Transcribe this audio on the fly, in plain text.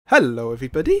Hello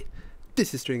everybody,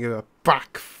 this is Stringer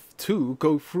back to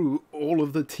go through all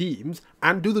of the teams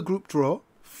and do the group draw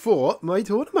for my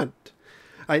tournament.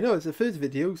 I know it's the first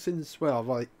video since, well,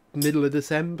 like middle of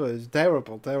December. It's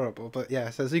terrible, but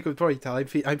yes, as you could probably tell, I'm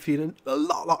feeling a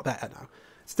lot better now.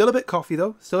 Still a bit coffee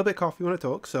though, still a bit coffee when I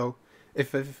talk, so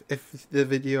if the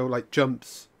video like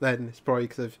jumps, then it's probably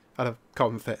because I've had a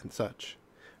common fit and such.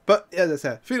 But as I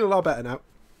said, feeling a lot better now,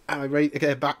 and I'm ready to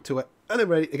get back to it. And I'm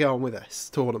ready to get on with this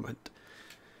tournament.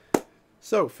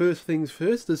 So, first things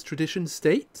first, as tradition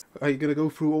states, I'm going to go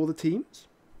through all the teams.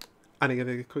 And I'm going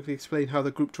to quickly explain how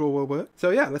the group draw will work.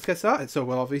 So yeah, let's get started. So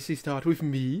we'll obviously start with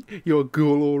me, your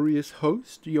glorious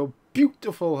host, your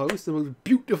beautiful host, the most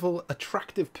beautiful,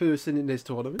 attractive person in this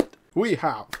tournament. We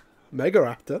have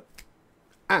Megaraptor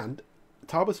and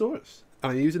Tarbosaurus.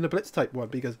 And I'm using the Blitz type one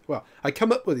because, well, I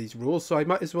come up with these rules, so I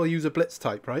might as well use a Blitz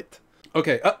type, right?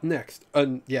 Okay, up next,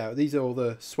 and yeah, these are all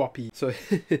the swappy, so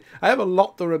I have a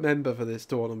lot to remember for this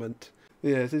tournament.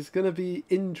 Yes, it's going to be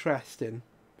interesting,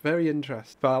 very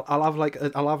interesting, but I'll have like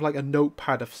a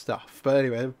notepad of stuff. But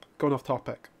anyway, going off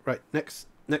topic. Right, next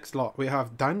lot, we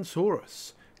have Dinosaur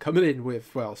coming in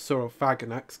with, well,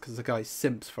 Saurophaganax, because the guy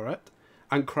simps for it,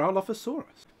 and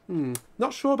Crowlophosaurus.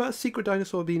 Not sure about a Secret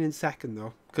Dinosaur being in second,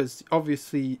 though, because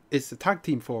obviously it's a tag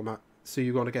team format. So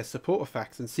you're going to get support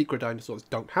effects, and Secret Dinosaurs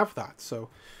don't have that. So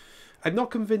I'm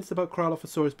not convinced about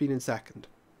Crowlophosaurus being in second.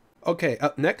 Okay,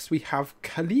 up next we have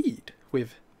Khalid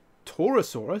with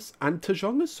Torosaurus and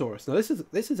Tajongosaurus. Now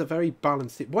this is a very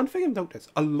balanced team. One thing I've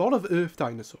noticed, a lot of earth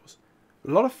dinosaurs,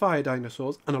 a lot of fire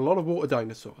dinosaurs, and a lot of water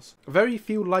dinosaurs. Very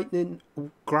few lightning,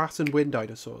 grass and wind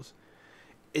dinosaurs.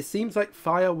 It seems like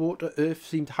fire, water, earth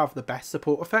seem to have the best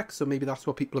support effects, so maybe that's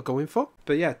what people are going for.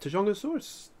 But yeah,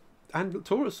 Tajongosaurus and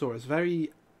Torosaurus,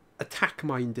 very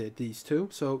attack-minded, these two.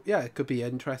 So yeah, it could be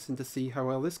interesting to see how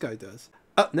well this guy does.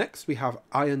 Up next, we have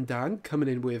Iron Dan coming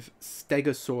in with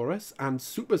Stegosaurus and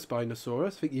Super Spinosaurus.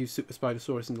 I think he used Super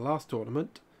Spinosaurus in the last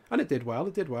tournament. And it did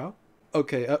well,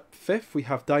 Okay, up fifth, we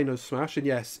have Dino Smash. And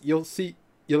yes, you'll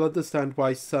understand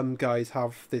why some guys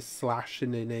have this slash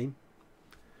in their name.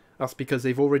 That's because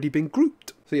they've already been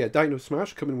grouped. So yeah, Dino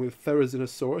Smash coming with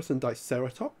Therizinosaurus and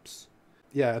Diceratops.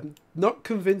 Yeah, not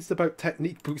convinced about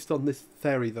technique boost on this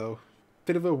Theory though.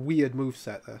 Bit of a weird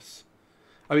moveset this.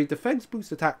 I mean, defense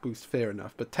boost, attack boost, fair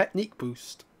enough, but technique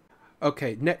boost.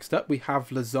 Okay, next up we have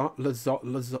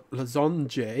Lazonje,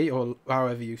 or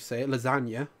however you say it,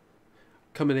 Lasagna,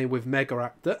 coming in with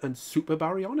Megaraptor and Super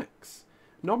Baryonyx.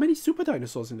 Not many Super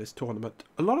Dinosaurs in this tournament.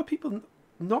 A lot of people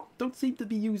don't seem to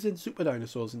be using Super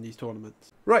Dinosaurs in these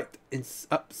tournaments. Right,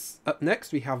 up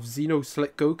next we have Xeno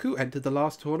Slick Goku entered the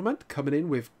last tournament, coming in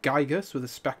with Gygus with a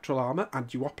Spectral Armor and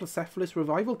Duoplocephalus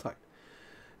Revival type.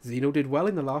 Xeno did well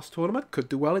in the last tournament, could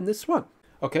do well in this one.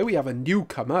 Okay, we have a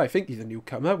newcomer, I think he's a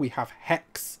newcomer. We have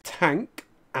Hex, Tank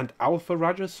and Alpha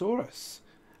Rajasaurus.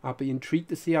 I'll be intrigued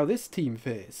to see how this team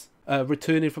fares.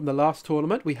 Returning from the last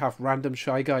tournament, we have Random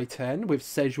Shy Guy 10 with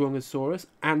Szechuannosaurus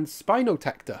and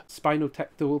Spinotector.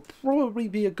 Spinotector will probably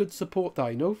be a good support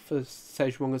dino for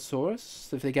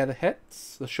Szechuannosaurus if they get the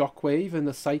hits, the Shockwave and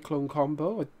the Cyclone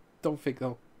combo. I don't think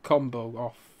they'll combo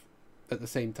off at the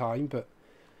same time, but,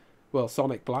 well,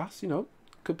 Sonic Blast, you know,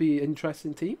 could be an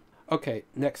interesting team. Okay,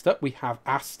 next up we have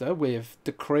Asta with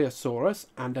Dicraeosaurus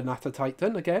and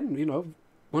Anatotitan. Again, you know,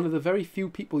 one of the very few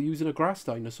people using a grass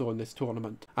dinosaur in this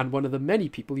tournament. And one of the many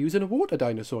people using a water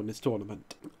dinosaur in this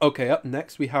tournament. Okay, up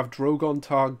next we have Drogon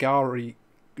Targaryen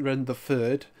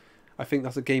III. I think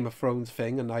that's a Game of Thrones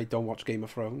thing, and I don't watch Game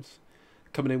of Thrones.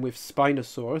 Coming in with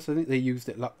Spinosaurus. I think they used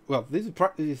it... well, this is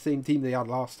practically the same team they had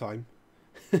last time.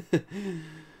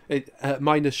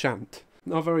 Minus Shant.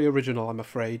 Not very original, I'm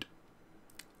afraid.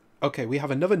 Okay, we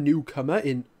have another newcomer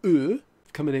in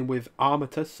coming in with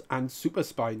Armatus and Super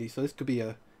Spiny, so this could be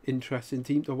a interesting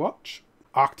team to watch.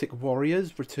 Arctic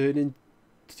Warriors returning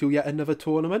to yet another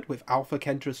tournament with Alpha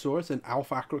Kentrosaurus and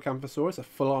Alpha Acrocanthosaurus, a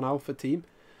full-on alpha team.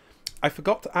 I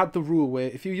forgot to add the rule where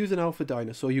if you use an alpha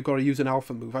dinosaur, you've got to use an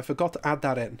alpha move. I forgot to add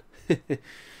that in.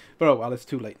 But oh well, it's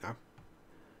too late now.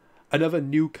 Another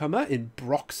newcomer in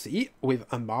Broxy with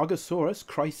Amargasaurus,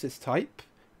 Crisis type.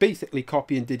 Basically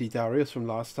copying Didydarius from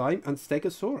last time, and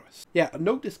Stegosaurus. Yeah,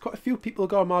 notice quite a few people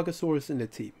got Amargasaurus in the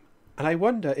team. And I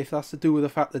wonder if that's to do with the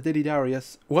fact that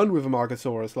Didydarius won with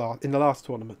Amargasaurus in the last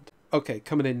tournament. Okay,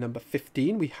 coming in number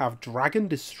 15, we have Dragon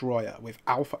Destroyer with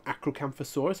Alpha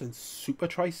Acrocanthosaurus and Super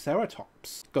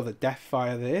Triceratops. Got the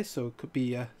Deathfire there, so it could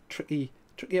be a tricky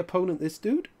opponent, this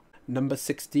dude. Number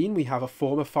 16, we have a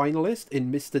former finalist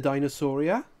in Mr.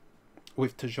 Dinosauria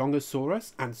with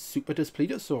Tajongosaurus and Super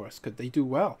Displetosaurus. Could they do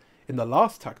well? In the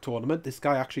last tag tournament, this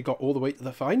guy actually got all the way to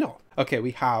the final. Okay,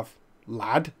 we have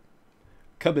Lad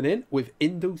Coming in with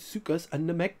Indosuchus and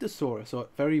Nemegtosaurus, so a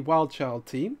very wild child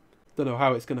team. Don't know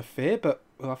how it's going to fare, but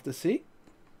we'll have to see.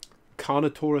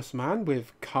 Carnotaurus man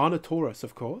with Carnotaurus,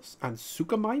 of course, and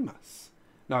Suchomimus.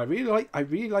 Now I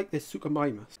really like this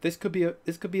Suchomimus. This could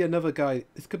be another guy.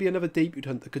 This could be another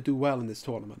debutant that could do well in this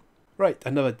tournament. Right,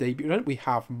 another debutant. We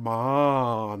have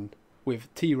Man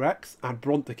with T-Rex and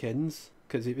Brontekins.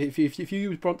 Because if you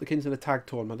use Brontekins in a tag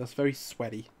tournament, that's very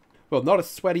sweaty. Well, not as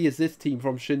sweaty as this team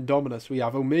from Shin Dominus. We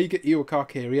have Omega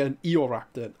Eocarcharia and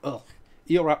Eoraptor. Ugh,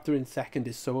 Eoraptor in second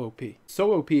is so OP.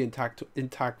 So OP in tag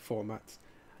formats.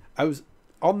 I was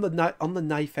on the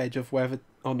knife edge of whether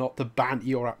or not to ban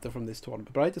Eoraptor from this tournament,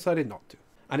 but I decided not to.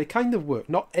 And it kind of worked.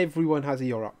 Not everyone has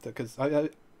Eoraptor, because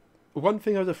one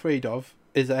thing I was afraid of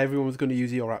is that everyone was going to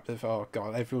use Eoraptor. Oh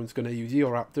god, everyone's going to use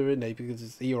Eoraptor, isn't they? Because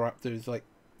Eoraptor is like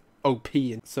OP.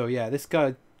 And so yeah, this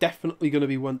guy definitely going to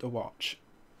be one to watch.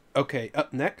 Okay,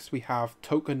 up next we have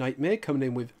Toka Nightmare coming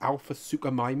in with Alpha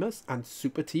Suchomimus and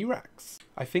Super T-Rex.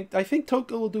 I think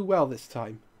Toka will do well this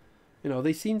time. You know,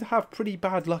 they seem to have pretty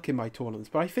bad luck in my tournaments,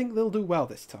 but I think they'll do well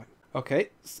this time.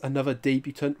 Okay, another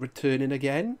debutant returning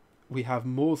again. We have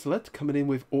Morslet coming in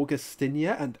with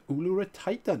Augustinia and Ulura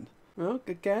Titan. Well,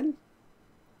 again,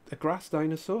 a grass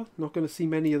dinosaur. Not going to see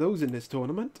many of those in this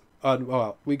tournament. And,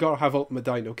 well, we got to have Ultimate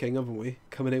Dino King, haven't we?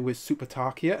 Coming in with Super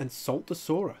Tarkia and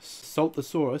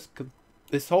Saltosaurus.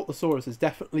 This Saltosaurus is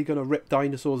definitely going to rip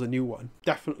dinosaurs a new one.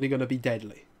 Definitely going to be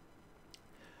deadly.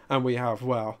 And we have,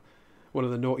 well, one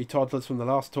of the naughty toddlers from the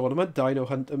last tournament, Dino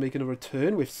Hunter, making a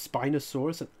return with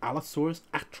Spinosaurus and Allosaurus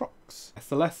Atrox.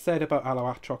 The less said about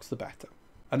Alloatrox, the better.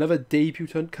 Another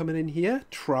debutant coming in here,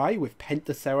 Try with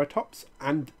Pentaceratops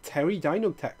and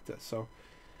Pterodinotector. So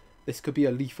this could be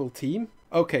a lethal team.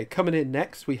 Okay, coming in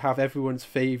next, we have everyone's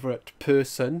favourite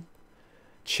person,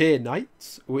 Chair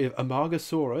Knights, with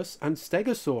Amargasaurus and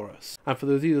Stegosaurus. And for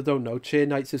those of you that don't know, Chair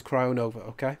Knights is Cryonover,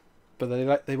 okay?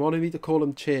 But they wanted me to call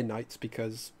them Chair Knights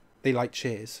because they like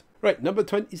chairs. Right, number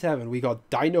 27, we got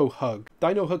Dino Hug.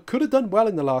 Dino Hug could have done well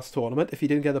in the last tournament if he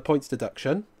didn't get the points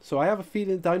deduction. So I have a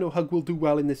feeling Dino Hug will do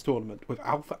well in this tournament with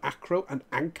Alpha Acro and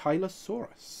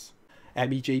Ankylosaurus.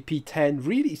 MEJP10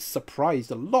 really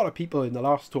surprised a lot of people in the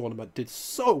last tournament. Did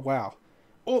so well.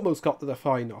 Almost got to the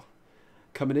final.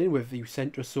 Coming in with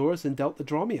Eucentrosaurus and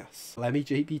Deltadromeus.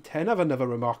 MEJP10 have another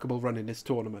remarkable run in this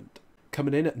tournament.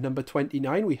 Coming in at number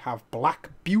 29, we have Black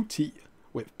Beauty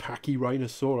with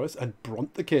Pachyrhinosaurus and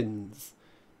Brontekins.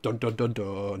 Dun dun dun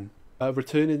dun.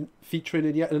 Featuring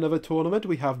in yet another tournament,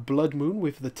 we have Blood Moon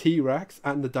with the T-Rex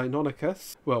and the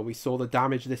Deinonychus. Well, we saw the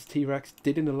damage this T-Rex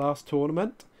did in the last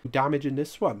tournament. Damage in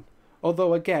this one.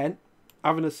 Although, again,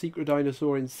 having a secret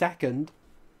dinosaur in second,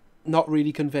 not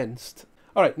really convinced.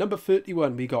 Alright, number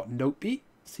 31, we got Nopi.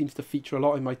 Seems to feature a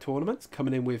lot in my tournaments.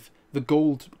 Coming in with the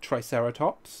gold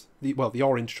Triceratops, the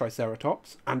orange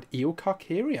Triceratops, and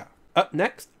Eocarcharia. Up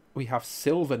next, we have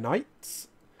Silver Knights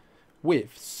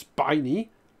with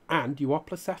Spiny and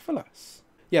Euoplocephalus.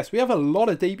 Yes, we have a lot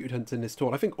of debutants in this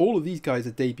tournament. I think all of these guys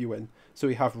are debuting. So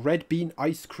we have Red Bean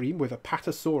Ice Cream with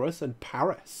Apatosaurus and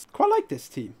Paris. Quite like this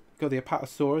team. Got the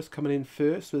Apatosaurus coming in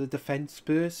first with a defense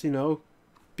burst, you know,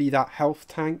 be that health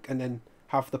tank, and then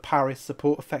have the Paris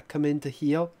support effect come in to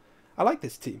heal. I like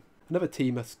this team. Another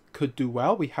team that could do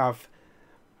well, we have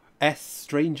S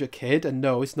Stranger Kid, and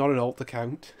no, it's not an alt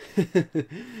account,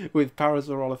 with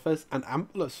Parasaurolophus and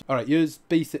Amplus. Alright, this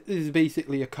is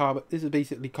basically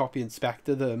Copy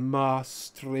Inspector, the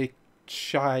Maastricht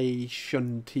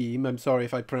team. I'm sorry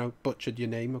if I butchered your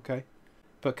name, okay?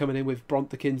 But coming in with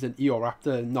Brontekins and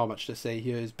Eoraptor, not much to say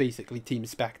here, is basically Team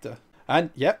Spectre. And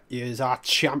yep, here's our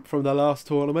champ from the last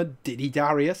tournament, Diddy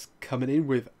Darius, coming in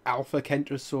with Alpha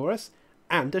Kentrosaurus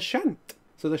and a Shant.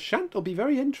 So the Shant will be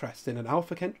very interesting, an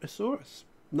Alpha Kentrosaurus.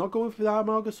 Not going for the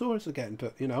Amargasaurus again,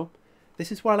 but you know,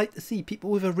 this is what I like to see, people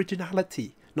with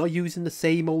originality, not using the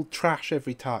same old trash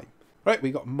every time. Right, we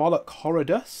got Moloch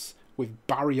Horridus with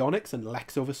Baryonyx and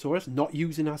Lexovisaurus, not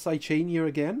using our Cychania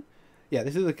again. Yeah,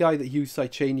 this is the guy that used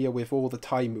Cychania with all the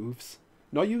tie moves.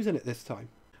 Not using it this time.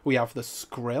 We have the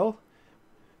Skrill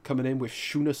coming in with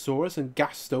Shunosaurus and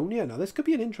Gastonia. Now this could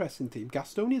be an interesting team.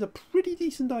 Gastonia is a pretty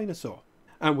decent dinosaur.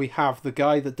 And we have the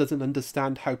guy that doesn't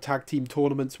understand how tag team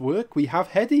tournaments work. We have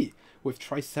Hedy with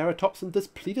Triceratops and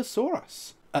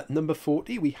Daspletosaurus. At number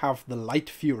 40, we have the Light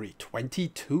Fury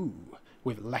 22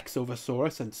 with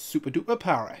Lexovisaurus and Super Duper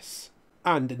Paris.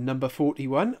 And at number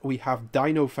 41, we have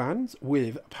Dino Fans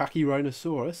with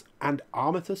Pachyrhinosaurus and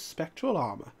Armatus Spectral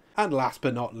Armor. And last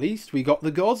but not least, we got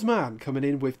the Godsman coming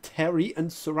in with Terry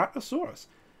and Ceratosaurus.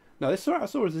 Now this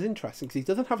Ceratosaurus is interesting because he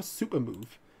doesn't have a super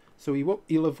move. So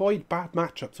he'll avoid bad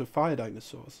matchups with fire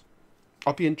dinosaurs.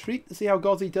 I'll be intrigued to see how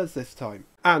Gozzy does this time.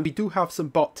 And we do have some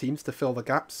bot teams to fill the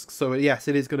gaps, so yes,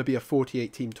 it is going to be a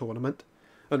 48-team tournament.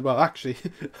 And well, actually,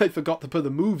 I forgot to put the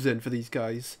moves in for these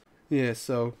guys. Yeah,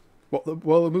 so what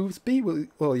will the moves be?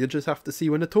 Well, you'll just have to see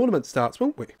when the tournament starts,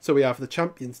 won't we? So we have the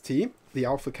champions team, the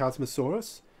Alpha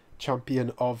Chasmosaurus,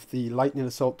 champion of the Lightning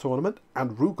Assault tournament,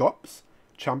 and Rugops,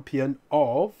 champion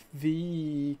of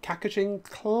the Kakachin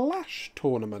Clash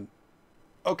tournament.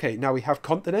 Okay, now we have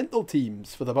continental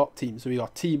teams for the bot teams. So we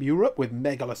got Team Europe with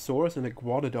Megalosaurus and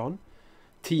Iguanodon,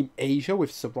 Team Asia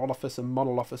with Saurolophus and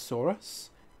Monolophosaurus,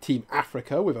 Team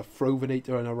Africa with a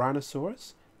Frovinator and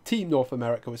Aranosaurus, Team North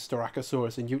America with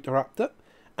Styracosaurus and Utahraptor,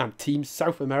 and Team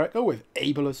South America with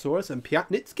Abelisaurus and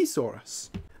Piatnitskysaurus.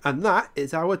 And that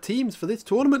is our teams for this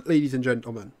tournament, ladies and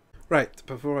gentlemen. Right,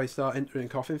 before I start entering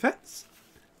Coffin Fets,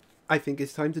 I think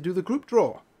it's time to do the group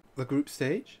draw, the group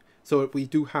stage. So we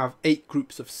do have 8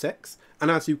 groups of 6, and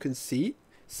as you can see,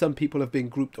 some people have been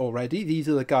grouped already. These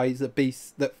are the guys that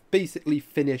basically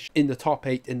finished in the top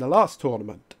 8 in the last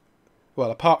tournament. Well,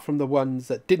 apart from the ones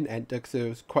that didn't enter, because there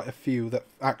was quite a few that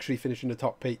actually finished in the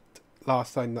top 8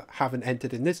 last time that haven't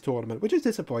entered in this tournament, which is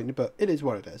disappointing, but it is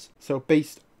what it is. So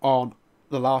based on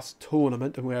the last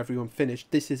tournament and where everyone finished,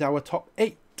 this is our top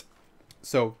 8.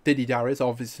 So Diddy Darius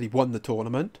obviously won the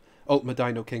tournament. Ultima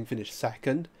Dino King finished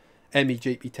 2nd. Emmy,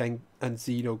 JP10 and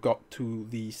Zeno got to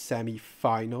the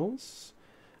semi-finals.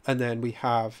 And then we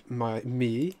have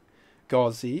me,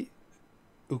 Gozzy,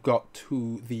 who got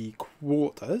to the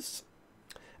quarters.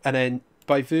 And then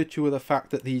by virtue of the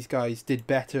fact that these guys did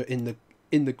better in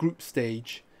the group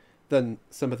stage than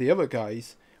some of the other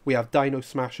guys, we have Dino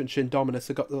Smash and Shin Dominus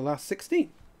who got to the last 16.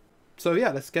 So yeah,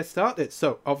 let's get started.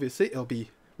 So obviously it'll be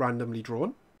randomly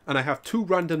drawn. And I have 2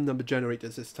 random number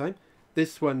generators this time.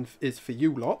 This one is for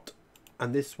you lot.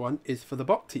 And this one is for the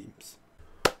bot teams.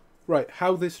 Right,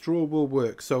 how this draw will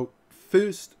work. So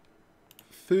first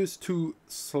 2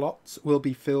 slots will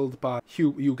be filled by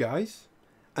you guys.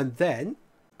 And then,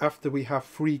 after we have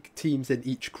 3 teams in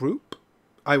each group,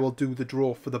 I will do the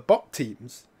draw for the bot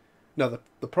teams. Now,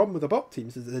 the problem with the bot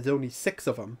teams is that there's only 6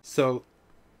 of them. So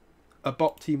a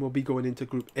bot team will be going into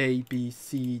group A, B,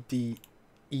 C, D,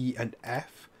 E, and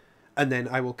F. And then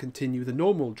I will continue the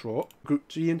normal draw, group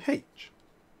G and H.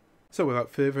 So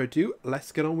without further ado,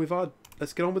 let's get on with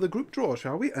the group draw,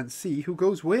 shall we? And see who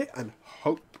goes where, and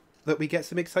hope that we get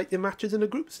some exciting matches in the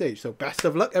group stage. So best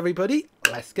of luck, everybody.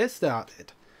 Let's get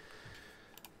started.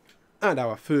 And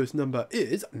our first number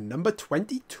is number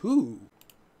 22.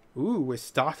 Ooh, we're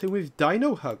starting with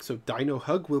Dino Hug. So Dino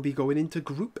Hug will be going into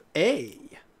group A.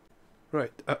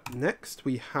 Right, up next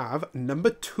we have number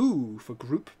 2 for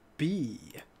group B.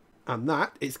 And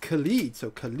that is Khalid. So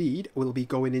Khalid will be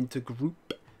going into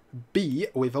group B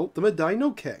with Ultima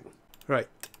Dino King. Right,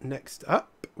 next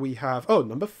up we have,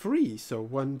 number 3. So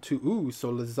 1, 2, ooh,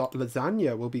 so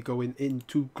Lasagna will be going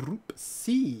into group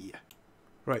C.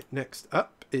 Right, next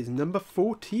up is number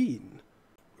 14.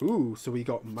 Ooh, so we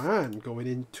got Man going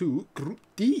into group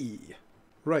D.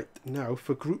 Right, now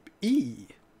for group E.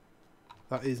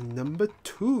 That is number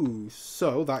 2.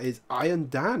 So that is Iron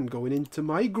Dan going into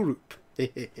my group.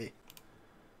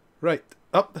 Right,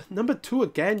 up number 2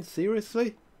 again,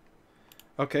 seriously?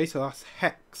 Okay, so that's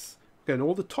Hex. Getting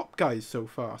all the top guys so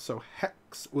far. So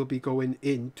Hex will be going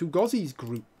into Gozzy's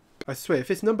group. I swear, if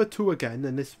it's number 2 again,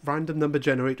 then this random number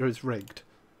generator is rigged.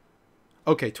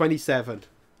 Okay, 27.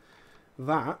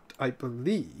 That, I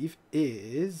believe,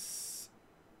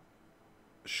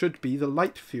 should be the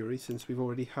Light Fury, since we've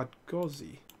already had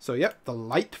Gozzy. So, yep, the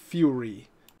Light Fury.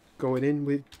 Going in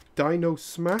with Dino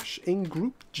Smash in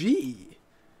Group G.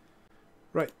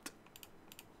 Right.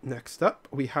 Next up,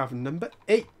 we have number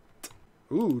 8.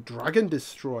 Ooh, Dragon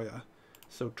Destroyer.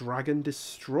 So, Dragon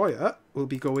Destroyer will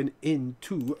be going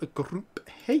into a Group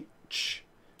H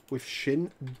with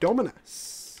Shin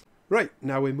Dominus. Right,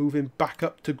 now we're moving back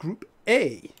up to Group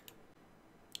A.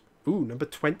 Ooh, number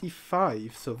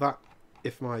 25. So that,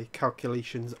 if my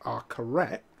calculations are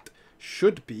correct,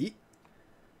 should be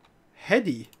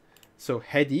Heady. So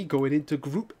Heady going into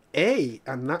Group A,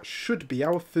 and that should be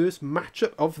our first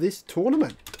matchup of this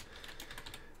tournament.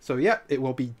 So yeah, it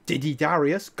will be Diddy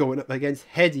Darius going up against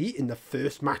Heady in the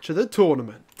first match of the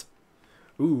tournament.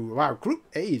 Ooh, wow, Group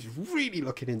A is really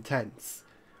looking intense.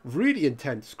 Really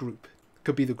intense group.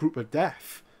 Could be the group of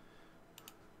death.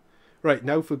 Right,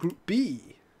 now for Group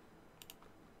B.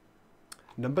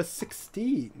 Number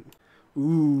 16.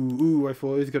 Ooh, I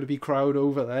thought it was going to be crowd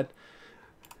over then.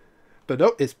 But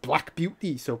no, it's Black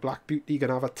Beauty. So Black Beauty going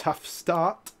to have a tough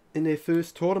start in their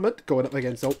first tournament, going up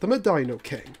against Ultima Dino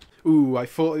King. Ooh, I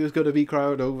thought it was going to be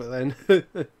crowd over then.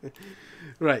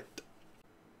 Right.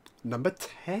 Number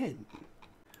 10.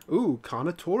 Ooh,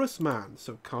 Carnotaurus Man.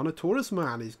 So Carnotaurus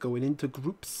Man is going into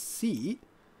Group C.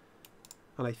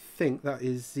 And I think that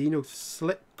is Xeno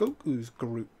Goku's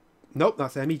group. Nope,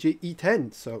 that's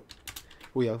MEG-E10. So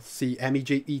we'll see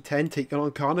MEG-E10 taking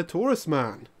on Carnotaurus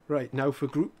Man. Right, now for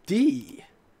Group D.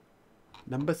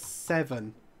 Number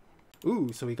 7.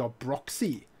 Ooh, so we got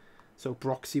Broxy. So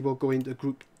Broxy will go into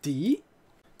Group D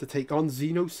to take on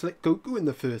Goku in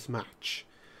the first match.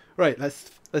 Right,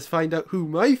 let's find out who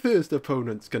my first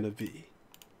opponent's gonna be.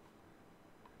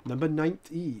 Number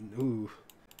 19. Ooh.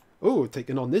 Oh,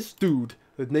 taking on this dude,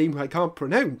 the name I can't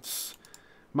pronounce.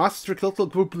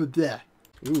 Maastrichtian.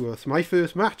 Ooh, that's my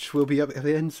first match. Will be up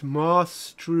against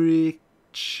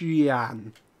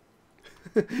Maastrichtian.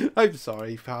 I'm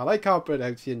sorry, pal. I can't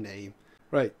pronounce your name.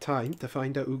 Right, time to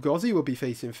find out who Gozzy will be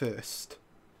facing first.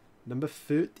 Number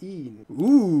 13.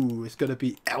 Ooh, it's going to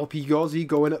be LP Gozzy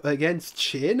going up against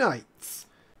Chair Knights.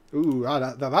 Ooh,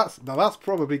 that's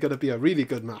probably going to be a really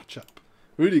good matchup.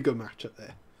 Really good matchup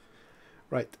there.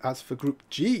 Right, as for Group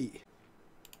G.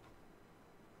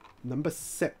 Number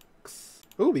 6.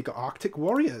 Oh, we got Arctic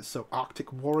Warriors. So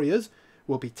Arctic Warriors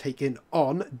will be taking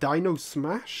on Dino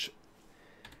Smash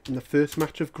in the first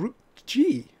match of Group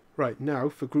G. Right, now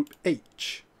for Group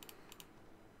H.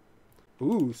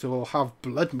 Ooh, so we'll have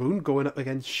Blood Moon going up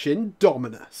against Shin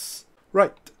Dominus.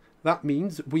 Right, that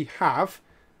means we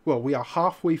are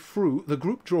halfway through the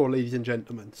group draw, ladies and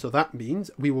gentlemen. So that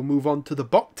means we will move on to the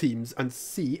bot teams and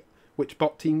see which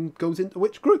bot team goes into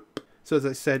which group. So as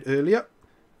I said earlier,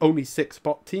 only 6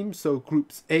 bot teams. So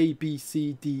groups A, B,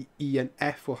 C, D, E and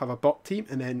F will have a bot team.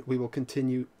 And then we will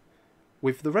continue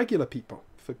with the regular people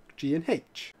for G and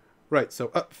H. Right,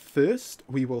 so up first,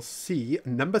 we will see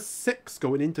number 6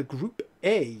 going into Group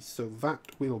A. So that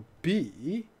will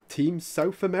be Team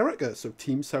South America. So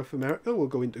Team South America will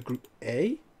go into Group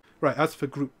A. Right, as for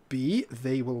Group B,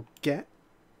 they will get...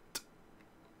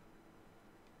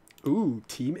 Ooh,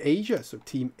 Team Asia. So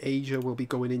Team Asia will be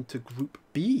going into Group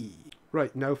B.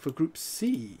 Right, now for Group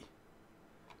C.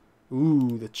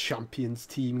 Ooh, the Champions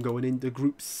team going into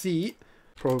Group C.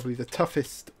 Probably the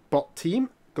toughest bot team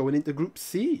going into Group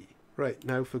C. Right,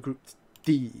 now for Group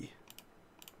D.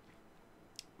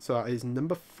 So that is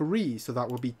number 3. So that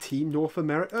will be Team North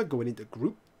America going into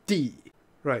Group D.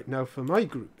 Right, now for my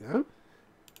group now.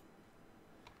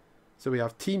 So we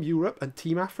have Team Europe and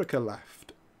Team Africa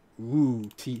left. Ooh,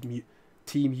 Team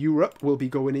Europe will be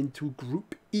going into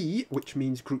Group E, which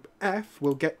means Group F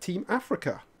will get Team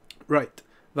Africa. Right,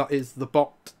 that is the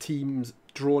bot teams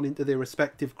drawn into their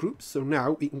respective groups. So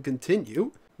now we can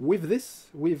continue with you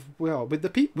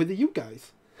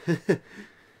guys.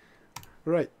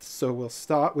 Right, so we'll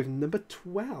start with number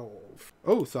 12.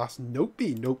 Oh, so that's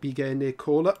Nopi. Nopi getting their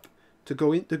call up to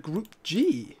go into Group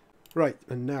G. Right,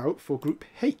 and now for Group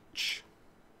H.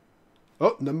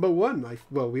 Oh, number 1.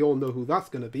 Well, we all know who that's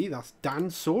going to be. That's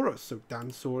Dinosaur. So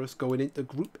Dinosaur going into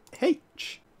Group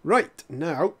H. Right,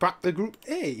 now back to Group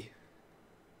A.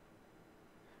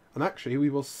 And actually, we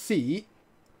will see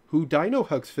who Dino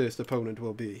Hug's first opponent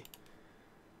will be.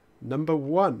 Number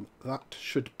 1, that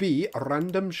should be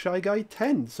Random Shy Guy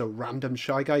 10. So Random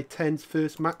Shy Guy 10's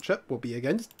first matchup will be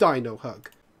against Dino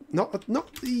Hug. Not the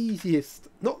easiest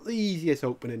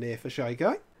opening there for Shy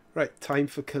Guy. Right, time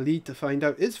for Khalid to find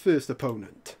out his first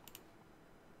opponent.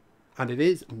 And it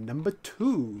is number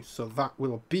 2. So that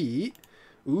will be,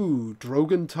 ooh,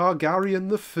 Drogon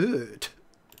Targaryen III.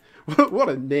 What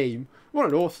a name. What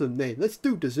an awesome name. This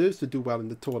dude deserves to do well in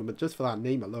the tournament just for that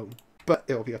name alone. But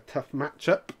it'll be a tough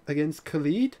matchup against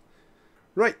Khalid.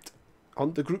 Right,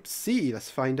 on to Group C. Let's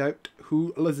find out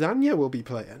who Lasagna will be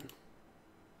playing.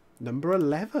 Number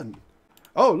 11.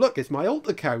 Oh, look, it's my alt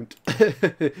account.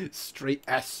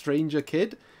 Stranger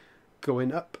Kid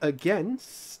going up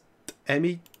against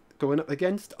Lasagna.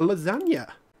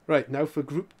 Right, now for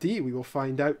Group D, we will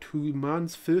find out who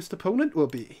man's first opponent will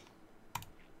be.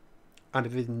 And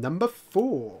it is number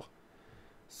 4.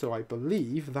 So I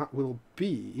believe that will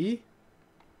be...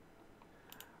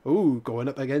 Ooh, going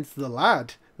up against the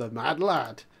lad. The mad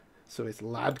lad. So it's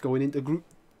lad going into Group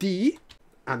D.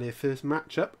 And their first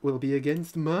matchup will be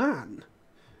against man.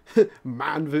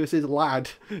 Man versus lad.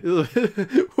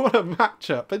 What a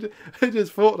matchup. I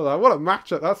just thought of that. What a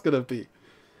matchup that's going to be.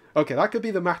 Okay, that could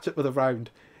be the matchup of the round.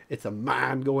 It's a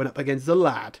man going up against a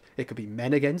lad. It could be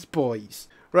men against boys.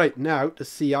 Right, now to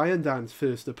see Iron Dan's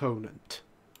first opponent.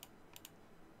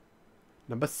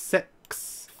 Number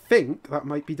 6. Think that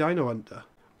might be Dino Hunter.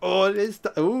 Oh, it is.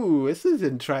 Oh, this is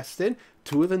interesting.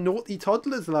 2 of the naughty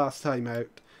toddlers last time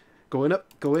out.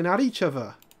 Going at each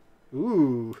other.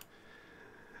 Ooh.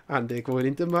 And they're going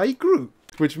into my group.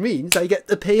 Which means I get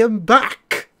to pay them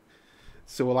back.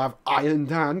 So we'll have Iron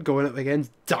Dan going up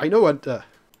against Dino Hunter.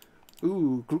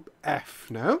 Ooh, Group F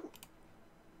now.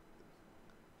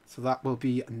 So that will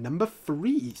be number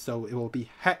 3. So it will be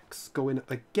Hex going up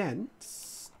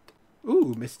against...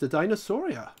 Ooh, Mr.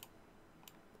 Dinosauria.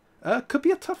 Could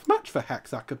be a tough match for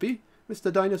Hex, that could be.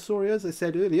 Mr. Dinosauria, as I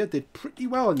said earlier, did pretty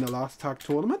well in the last tag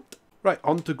tournament. Right,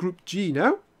 on to Group G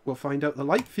now. We'll find out the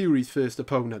Light Fury's first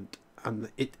opponent. And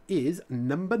it is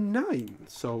number 9.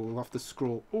 So we'll have to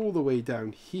scroll all the way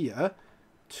down here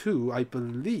to, I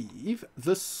believe,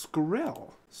 the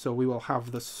Skrill. So we will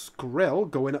have the Skrill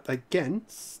going up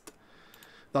against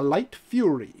the Light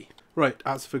Fury. Right,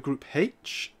 as for Group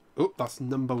H, oh, that's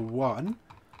number 1.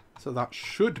 So that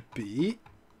should be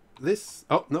this.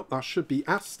 Oh, no, that should be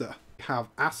Asta. We have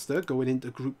Asta going into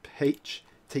Group H,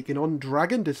 taking on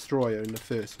Dragon Destroyer in the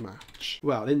first match.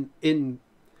 Well, in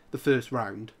the first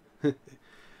round.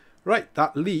 Right,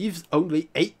 that leaves only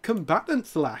 8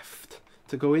 combatants left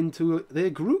to go into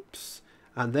their groups.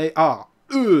 And they are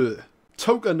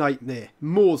Toga Nightmare,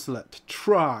 Morslet,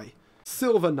 Try,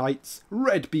 Silver Knights,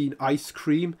 Red Bean Ice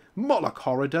Cream, Moloch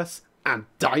Horridus, and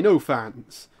Dino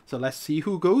Fans. So let's see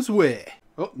who goes where.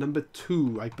 Oh, number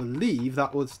 2. I believe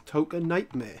that was Toga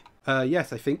Nightmare.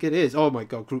 Yes, I think it is. Oh my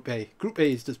god, Group A. Group A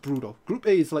is just brutal. Group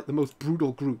A is like the most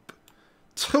brutal group.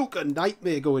 Toga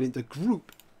Nightmare going into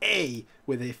Group A,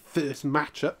 where their first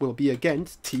matchup will be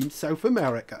against Team South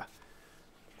America.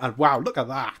 And wow, look at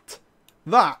that.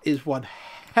 That is one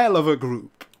hell of a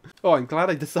group. Oh, I'm glad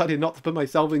I decided not to put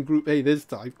myself in Group A this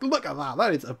time. Look at that.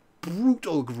 That is a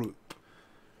brutal group.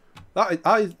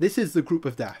 This is the group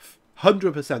of death.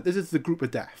 100%. This is the group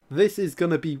of death. This is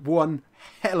going to be one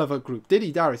hell of a group.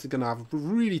 Diddy Darius is going to have a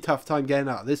really tough time getting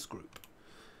out of this group.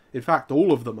 In fact,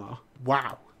 all of them are.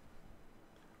 Wow.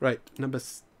 Right, number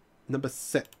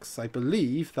 6. I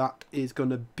believe that is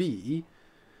going to be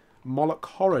Moloch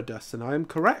Horridus, and I am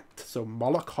correct. So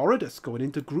Moloch Horridus going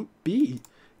into Group B.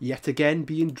 Yet again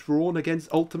being drawn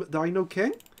against Ultimate Dino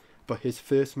King. But his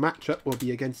first matchup will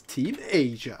be against Team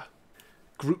Asia.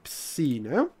 Group C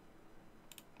now.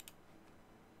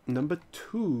 Number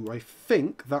 2, I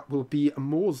think that will be a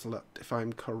Morslet, if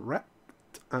I'm correct.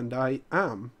 And I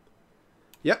am.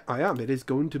 Yep, I am. It is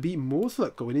going to be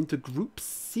Morslet going into Group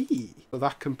C. So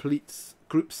that completes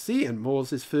Group C, and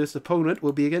Morse's first opponent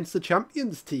will be against the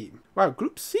Champions team. Wow,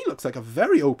 Group C looks like a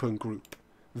very open group.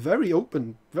 Very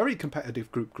open, very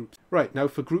competitive group. Right, now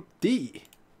for Group D.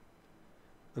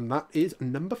 And that is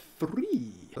number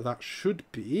 3. So that should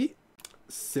be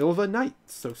Silver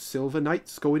Knights. So Silver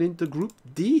Knights going into Group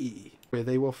D, where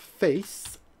they will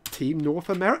face Team North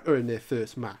America in their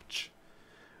first match.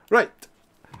 Right,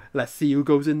 let's see who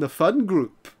goes in the fun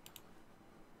group.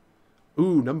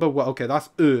 Ooh, number 1. Okay, that's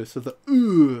so the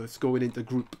is going into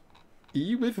Group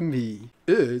E with me.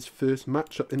 Er's first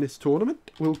matchup in this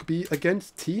tournament will be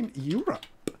against Team Europe.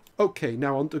 Okay,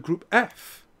 now on to Group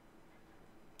F.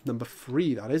 Number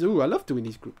 3, that is. Ooh, I love doing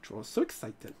these group draws. So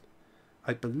exciting.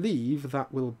 I believe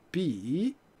that will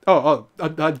be... I'm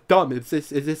dumb. It's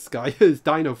this guy. It's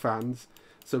Dino Fans.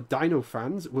 So Dino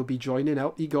Fans will be joining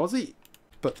El Igozi.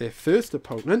 But their first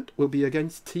opponent will be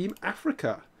against Team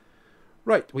Africa.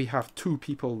 Right, we have 2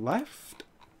 people left.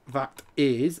 That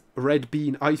is Red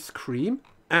Bean Ice Cream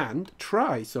and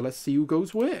Try. So let's see who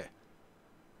goes where.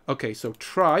 Okay, so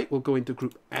Try will go into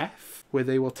Group F, where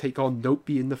they will take on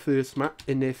Nopi in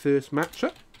their first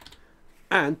matchup.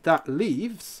 And that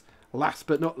leaves, last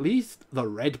but not least, the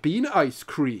Red Bean Ice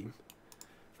Cream,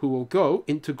 who will go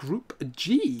into Group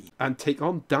G and take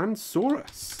on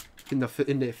Dansaurus in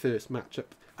their first matchup.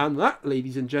 And that,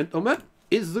 ladies and gentlemen,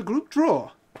 is the group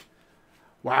draw.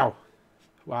 Wow.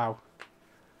 Wow.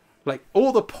 Like,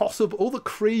 all the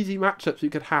crazy matchups you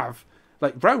could have.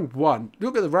 Like, round 1,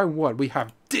 look at the round 1. We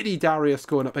have Diddy Darius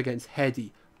going up against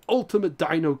Hedy. Ultimate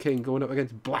Dino King going up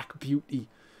against Black Beauty.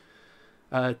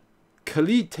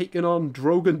 Khalid taking on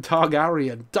Drogon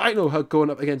Targaryen. Dino Hug going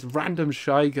up against Random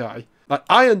Shy Guy. Like,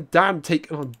 Iron Dan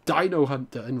taking on Dino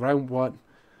Hunter in round 1.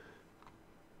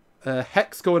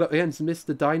 Hex going up against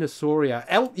Mr. Dinosauria.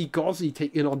 El Igozi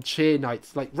taking on Chair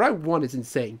Knights. Like, round 1 is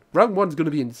insane. Round 1's going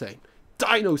to be insane.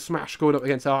 Dino Smash going up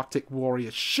against Arctic Warrior.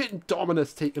 Shin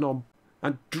Dominus taking on...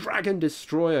 And Dragon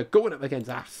Destroyer going up against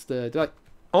Asta. Like,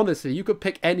 honestly, you could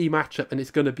pick any matchup and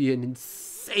it's going to be an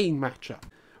insane matchup.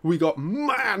 We got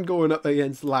Man going up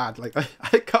against Lad. Like,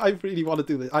 I really want to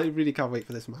do this. I really can't wait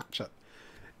for this matchup.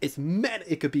 It's men.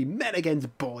 It could be men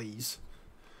against boys.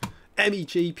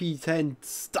 MEJP10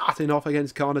 starting off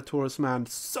against Carnotaurus Man.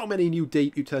 So many new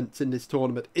debutants in this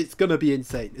tournament. It's going to be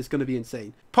insane. It's going to be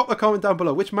insane. Pop a comment down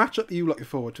below. Which matchup are you looking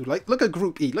forward to? Like, look at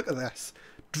Group E. Look at this.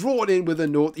 Drawn in with the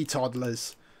naughty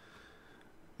toddlers.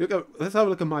 Let's have a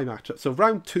look at my matchup. So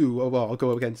round 2, well, I'll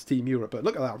go against Team Europe. But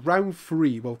look at that. Round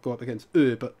 3, we'll go up against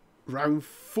But round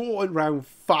 4 and round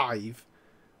 5,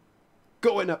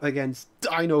 going up against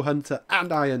Dino Hunter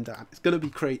and Iron Dan. It's gonna be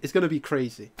crazy. It's gonna be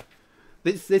crazy.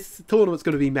 This tournament's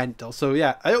gonna be mental. So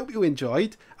yeah, I hope you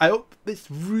enjoyed. I hope this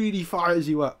really fires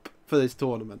you up for this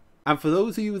tournament. And for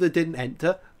those of you that didn't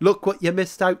enter, look what you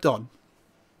missed out on.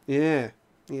 Yeah.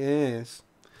 Yes.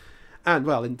 And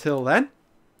well, until then,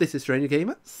 this is Stranger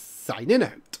Gamer signing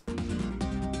out.